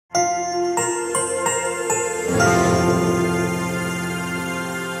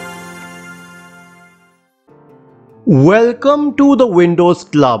Welcome to the Windows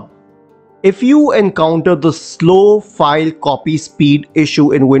Club. If you encounter the slow file copy speed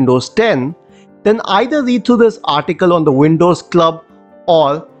issue in Windows 10, then either read through this article on the Windows Club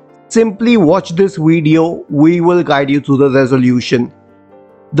or simply watch this video. We will guide you through the resolution.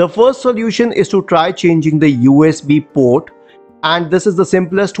 The first solution is to try changing the USB port, and this is the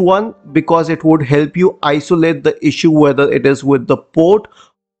simplest one because it would help you isolate the issue whether it is with the port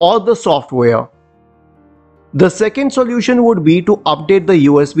or the software. The second solution would be to update the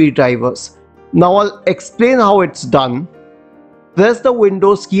USB drivers. Now I'll explain how it's done. Press the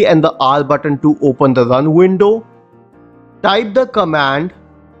Windows key and the R button to open the run window. Type the command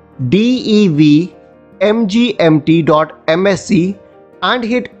dev mgmt.msc and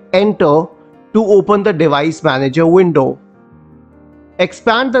hit enter to open the device manager window.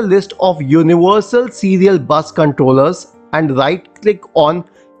 Expand the list of universal serial bus controllers and right click on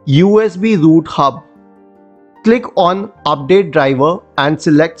USB root hub. Click on Update Driver and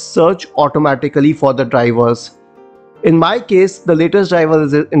select Search automatically for the drivers. In my case, the latest driver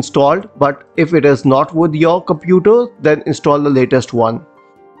is installed, but if it is not with your computer, then install the latest one.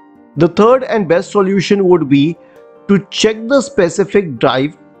 The third and best solution would be to check the specific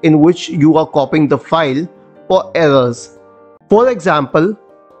drive in which you are copying the file for errors. For example,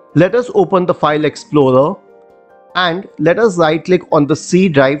 let us open the File Explorer and let us right click on the C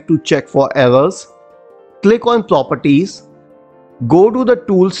drive to check for errors. Click on Properties, go to the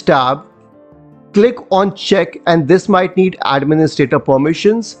Tools tab, click on Check, and this might need administrator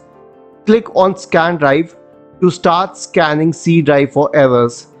permissions. Click on Scan Drive to start scanning C drive for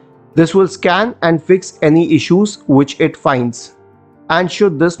errors. This will scan and fix any issues which it finds. And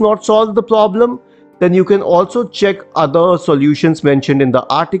should this not solve the problem, then you can also check other solutions mentioned in the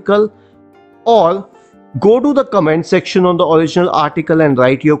article, or go to the comment section on the original article and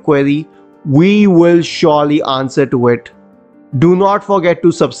write your query. We will surely answer to it. Do not forget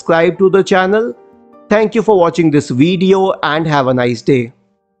to subscribe to the channel. Thank you for watching this video and have a nice day.